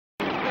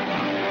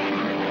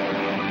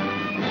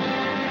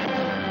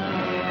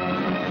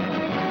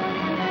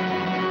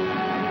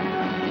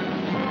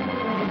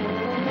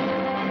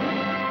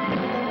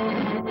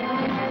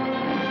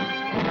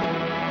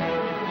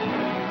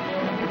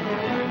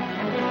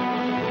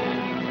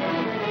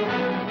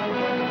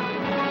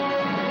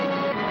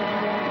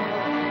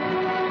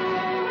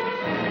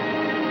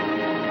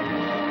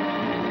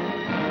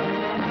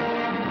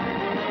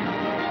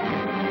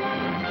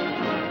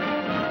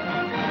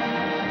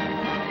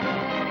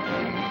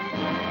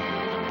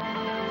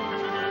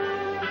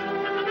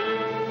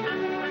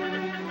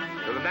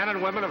men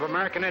and women of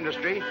American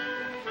industry,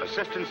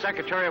 Assistant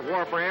Secretary of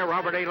War for Air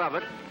Robert A.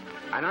 Lovett,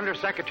 and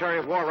Undersecretary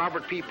of War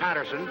Robert P.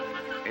 Patterson,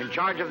 in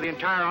charge of the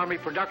entire Army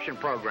production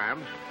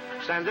program,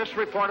 send this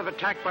report of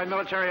attack by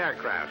military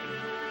aircraft.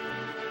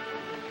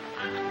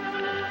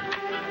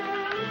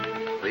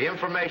 The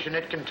information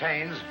it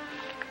contains,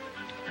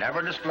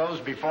 never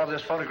disclosed before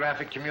this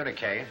photographic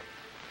communique,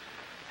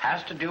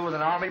 has to do with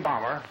an Army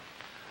bomber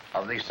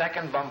of the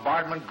 2nd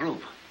Bombardment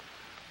Group,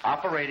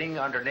 operating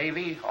under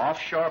Navy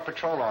offshore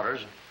patrol orders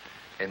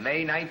in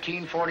May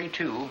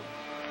 1942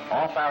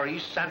 off our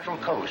east central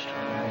coast.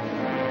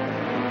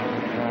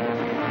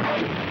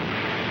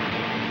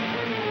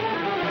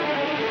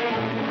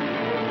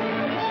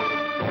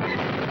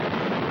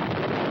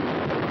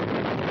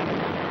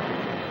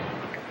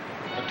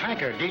 The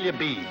tanker Delia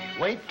B,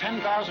 weight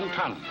 10,000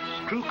 tons,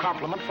 crew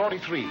complement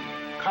 43,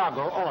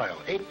 cargo oil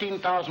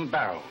 18,000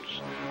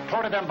 barrels.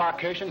 Port of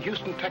embarkation,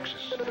 Houston,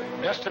 Texas.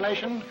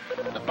 Destination,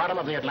 the bottom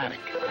of the Atlantic.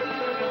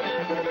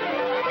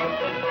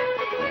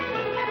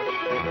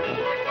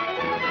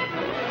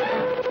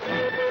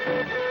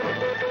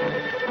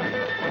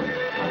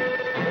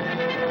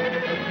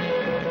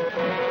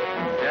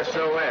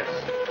 SOS,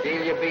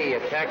 Delia B,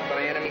 attacked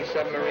by enemy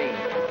submarine.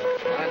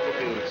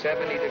 Longitude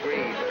 70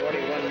 degrees,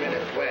 41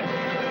 minutes west.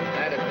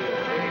 Latitude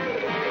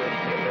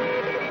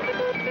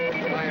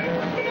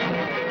 32 degrees.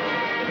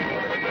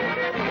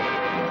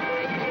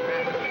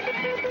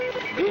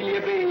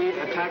 Delia B,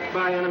 attacked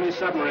by enemy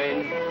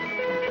submarine.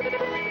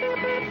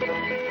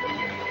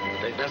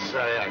 Take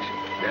necessary action.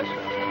 Yes,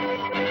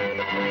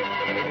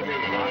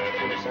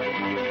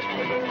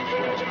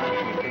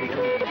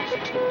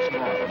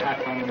 Attack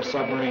by enemy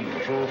submarine.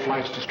 Patrol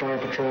flights, destroyer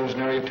patrols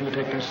in Area 2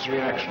 take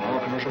necessary action. All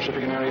commercial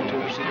shipping in Area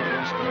 2 proceed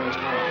against the nearest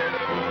tower.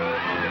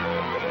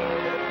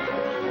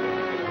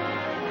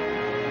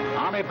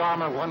 Army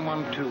Bomber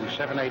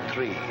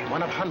 112783,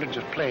 one of hundreds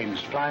of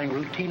planes flying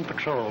routine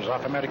patrols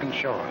off American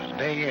shores,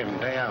 day in,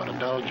 day out, a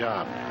dull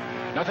job.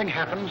 Nothing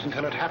happens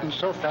until it happens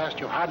so fast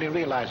you hardly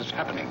realize it's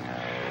happening.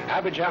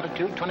 Average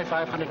altitude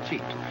 2,500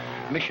 feet.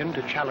 Mission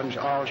to challenge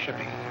all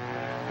shipping.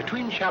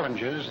 Between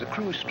challenges, the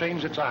crew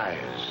strains its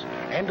eyes,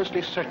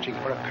 endlessly searching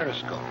for a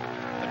periscope,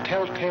 a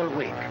telltale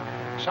wake,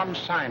 some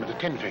sign of the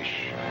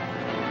tinfish.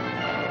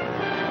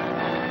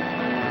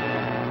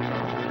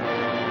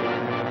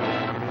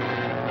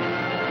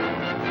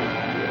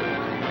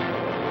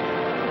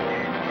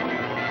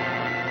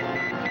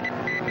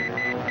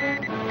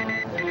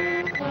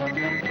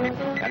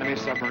 Enemy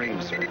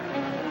submarine, sir.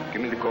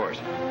 Give me the course.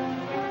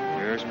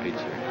 Airspeed,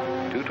 sir.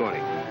 220.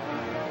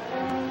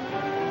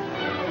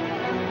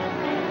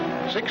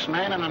 6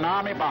 men in an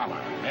Army bomber.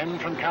 Men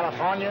from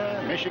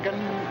California, Michigan,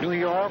 New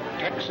York,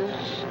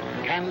 Texas,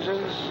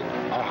 Kansas,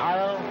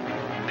 Ohio.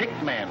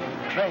 Picked men,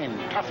 trained,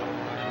 toughened.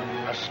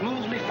 A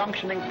smoothly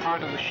functioning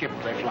part of the ship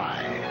they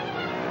fly.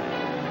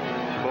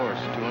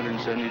 Course,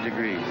 270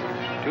 degrees.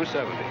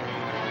 270.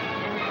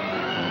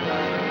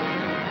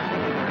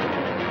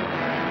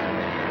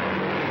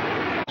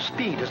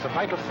 Speed is the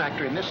vital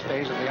factor in this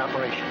phase of the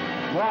operation,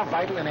 more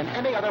vital than in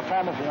any other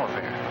form of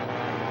warfare.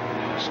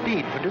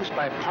 Speed produced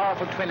by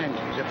powerful twin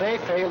engines. If they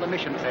fail, the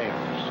mission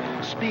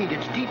fails. Speed,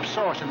 its deep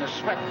source in the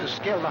sweat, the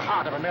skill, the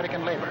heart of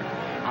American labor.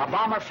 Our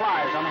bomber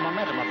flies on the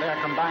momentum of their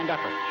combined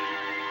efforts.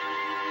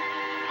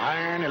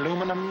 Iron,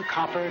 aluminum,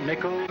 copper,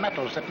 nickel,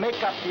 metals that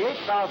make up the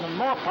 8,000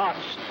 more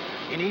parts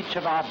in each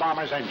of our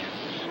bomber's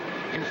engines.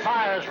 In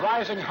fires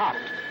rising hot,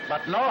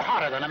 but no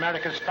hotter than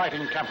America's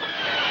fighting temper.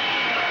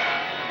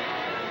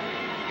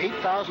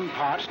 8,000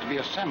 parts to be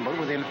assembled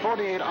within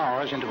 48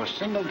 hours into a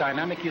single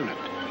dynamic unit.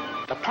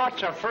 The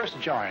parts are first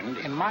joined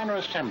in minor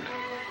assembly.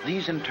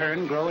 These in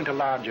turn grow into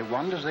larger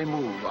ones as they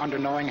move under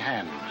knowing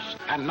hands.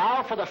 And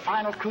now for the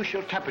final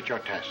crucial temperature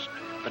test,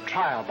 the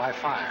trial by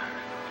fire.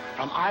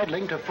 From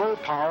idling to full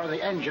power,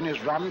 the engine is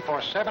run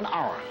for 7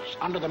 hours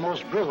under the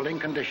most grueling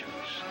conditions.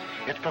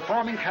 Its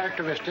performing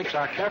characteristics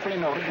are carefully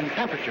noted in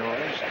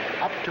temperatures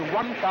up to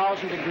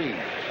 1,000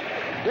 degrees.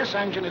 This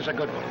engine is a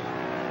good one,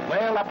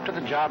 well up to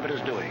the job it is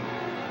doing.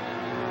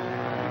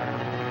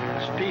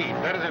 Speed,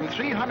 better than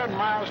 300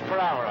 miles per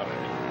hour of it.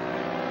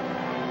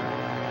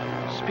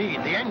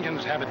 Speed, the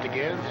engines have it to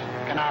give.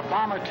 Can our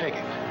bomber take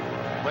it?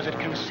 Was it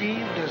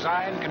conceived,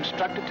 designed,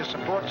 constructed to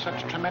support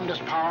such tremendous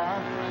power?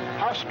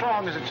 How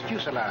strong is its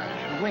fuselage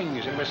and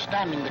wings in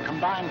withstanding the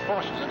combined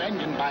forces of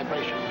engine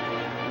vibration,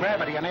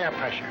 gravity and air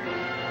pressure?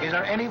 Is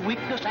there any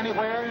weakness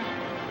anywhere?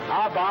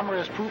 Our bomber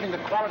is proving the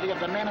quality of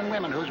the men and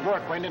women whose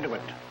work went into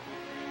it.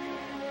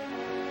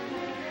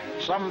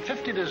 Some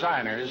 50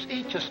 designers,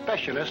 each a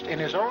specialist in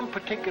his own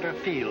particular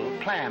field,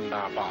 planned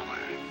our bomber.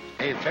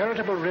 A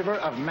veritable river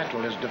of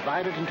metal is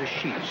divided into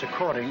sheets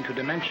according to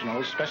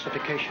dimensional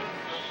specifications,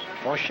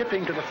 for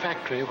shipping to the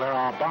factory where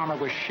our bomber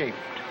was shaped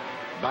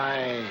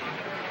by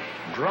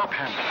drop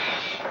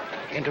hammers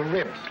into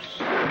ribs,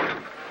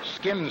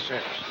 skin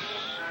surfaces,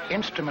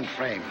 instrument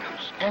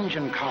frames,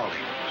 engine cowlings,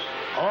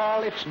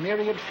 all its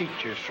myriad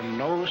features from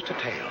nose to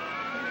tail.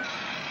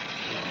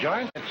 It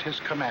joins his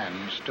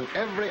commands to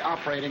every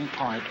operating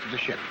point of the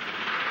ship.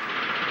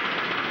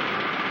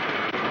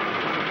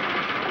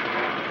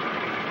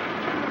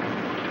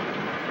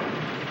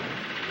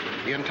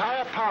 The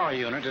entire power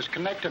unit is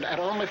connected at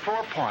only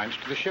 4 points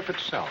to the ship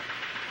itself,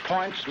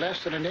 points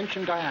less than an inch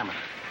in diameter.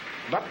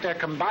 But their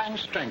combined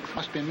strength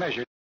must be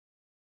measured.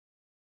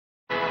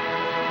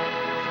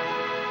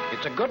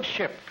 It's a good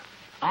ship,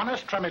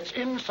 honest from its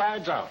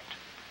insides out.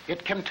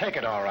 It can take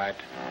it all right.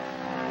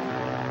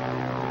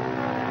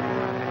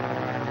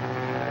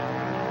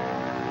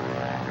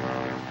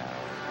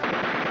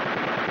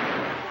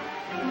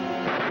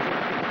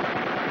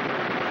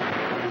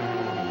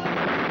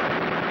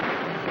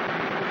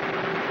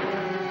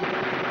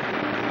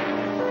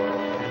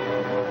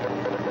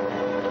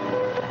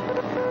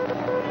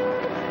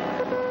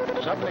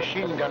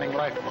 Submachine gunning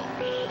lifeboats.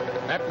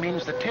 That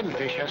means the tin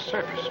fish has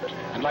surfaced,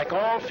 and like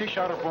all fish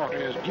out of water,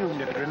 is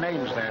doomed if it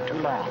remains there too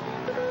long.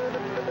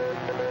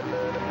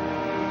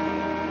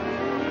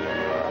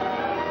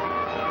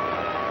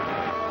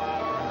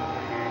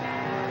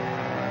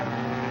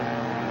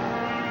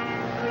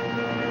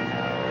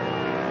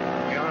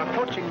 We are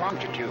approaching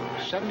longitude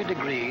 70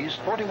 degrees,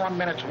 41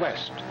 minutes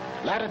west,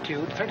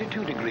 latitude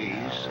 32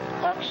 degrees,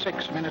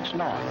 06 minutes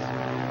north,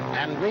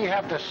 and we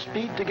have the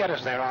speed to get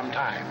us there on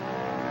time.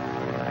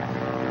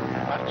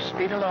 But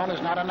speed alone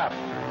is not enough.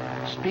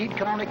 Speed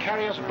can only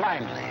carry us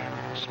blindly.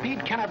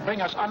 Speed cannot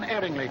bring us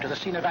unerringly to the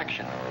scene of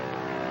action.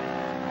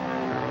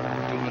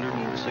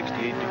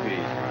 268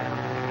 degrees.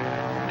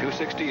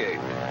 268.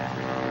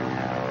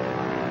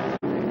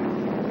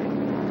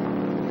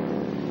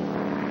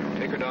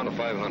 Take her down to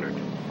 500.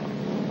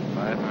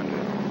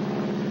 500.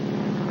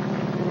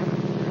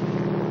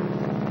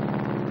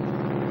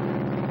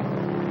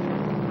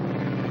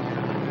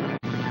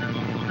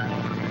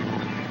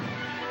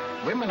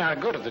 Women are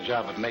good at the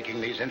job of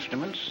making these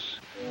instruments.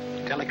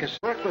 Delicacy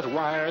work with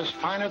wires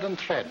finer than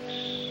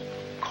threads,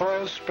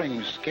 coil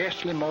springs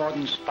scarcely more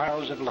than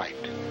spirals of light,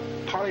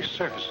 polish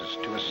surfaces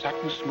to a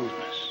satin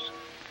smoothness,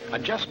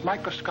 adjust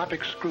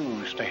microscopic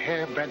screws to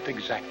hair-breadth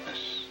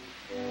exactness.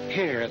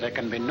 Here there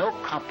can be no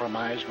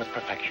compromise with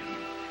perfection.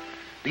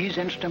 These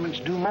instruments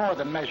do more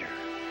than measure.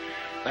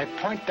 They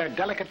point their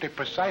delicately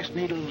precise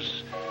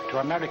needles to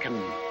American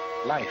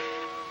life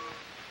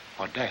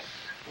or death.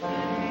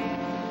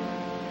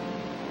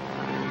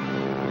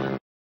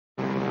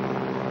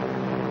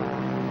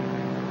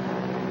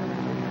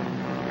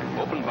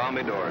 Open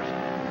Bombay doors.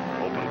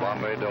 Open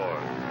Bombay door.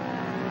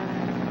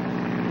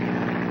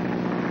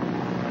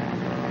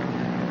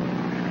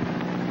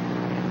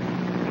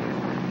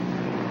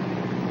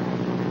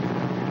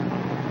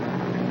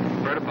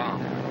 Prepare to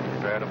bomb.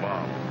 Prepare to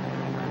bomb.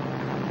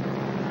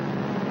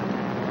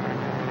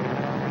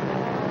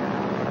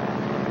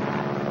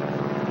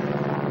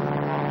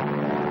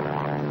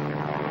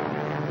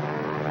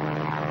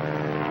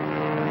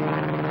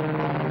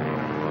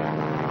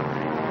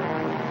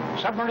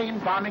 Submarine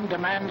bombing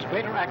demands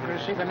greater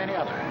accuracy than any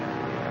other.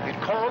 It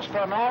calls for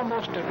an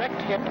almost direct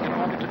hit in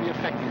order to be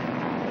effective.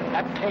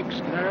 That takes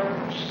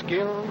nerve,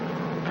 skill,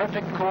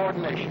 perfect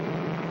coordination.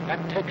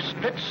 That takes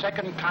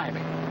split-second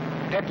timing,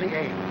 deadly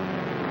aim.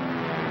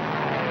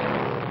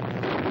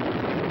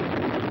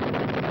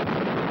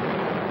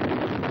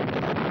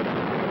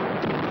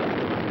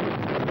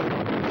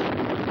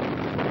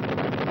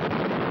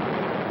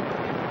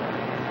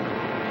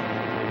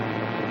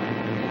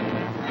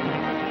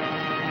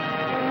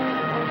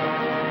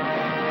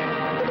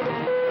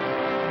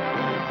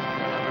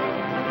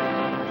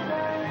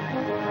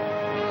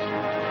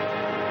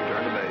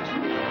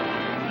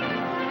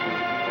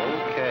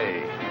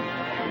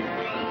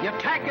 The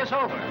attack is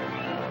over.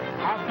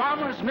 Our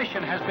bomber's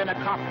mission has been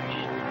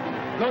accomplished.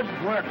 Good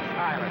work,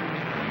 pilot,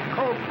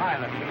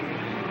 co-pilot,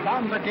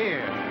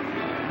 bombardier,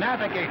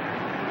 navigator,